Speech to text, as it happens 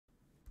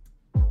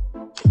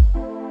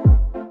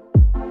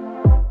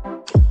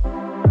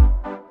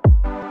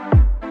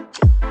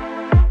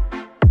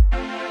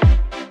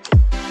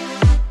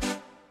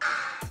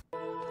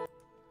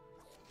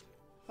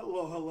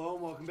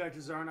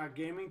to Zarnok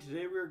Gaming.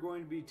 Today we are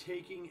going to be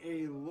taking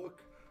a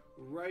look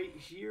right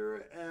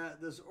here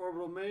at this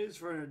orbital maze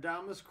for an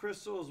Adamus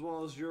crystal as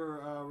well as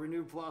your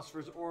renewed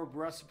Philosopher's Orb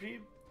recipe.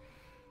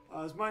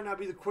 This might not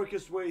be the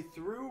quickest way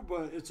through,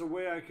 but it's a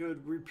way I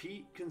could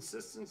repeat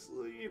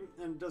consistently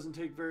and it doesn't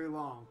take very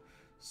long.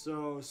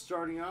 So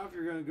starting off,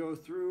 you're going to go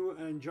through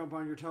and jump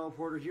on your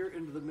teleporter here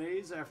into the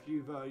maze after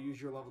you've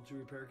used your level 2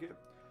 repair kit.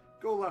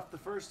 Go left the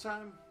first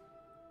time,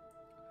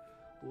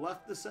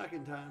 left the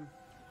second time,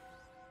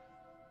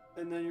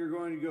 and then you're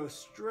going to go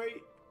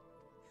straight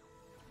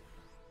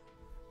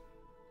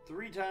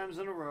 3 times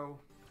in a row,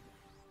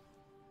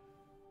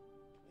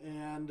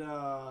 and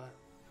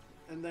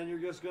then you're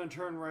just going to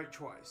turn right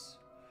twice.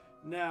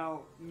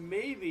 Now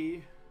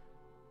maybe,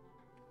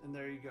 and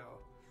there you go.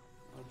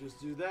 I'll just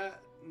do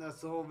that, and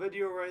that's the whole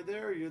video right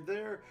there. You're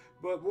there.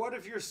 But what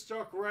if you're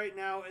stuck right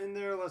now in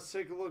there? Let's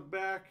take a look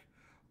back.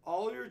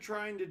 All you're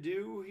trying to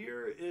do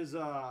here is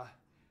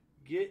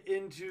get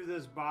into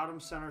this bottom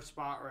center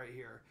spot right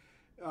here.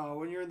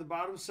 When you're in the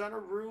bottom center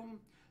room,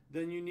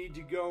 then you need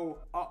to go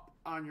up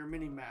on your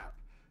mini map,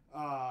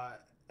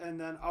 and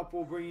then up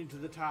will bring you to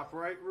the top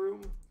right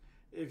room.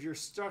 If you're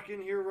stuck in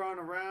here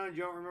running around,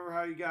 you don't remember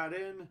how you got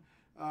in,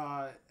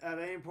 at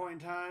any point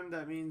in time,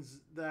 that means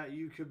that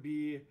you could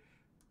be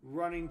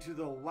running to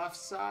the left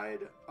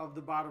side of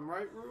the bottom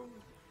right room,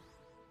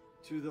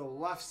 to the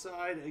left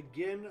side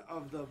again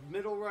of the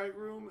middle right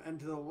room, and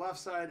to the left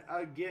side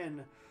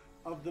again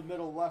of the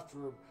middle left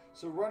room.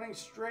 So running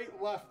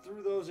straight left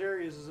through those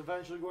areas is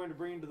eventually going to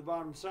bring you to the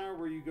bottom center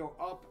where you go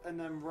up and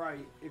then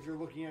right if you're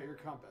looking at your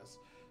compass.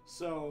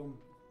 So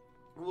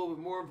a little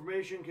bit more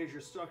information in case you're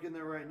stuck in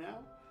there right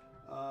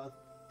now.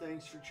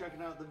 Thanks for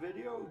checking out the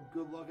video.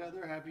 Good luck out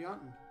there. Happy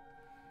hunting.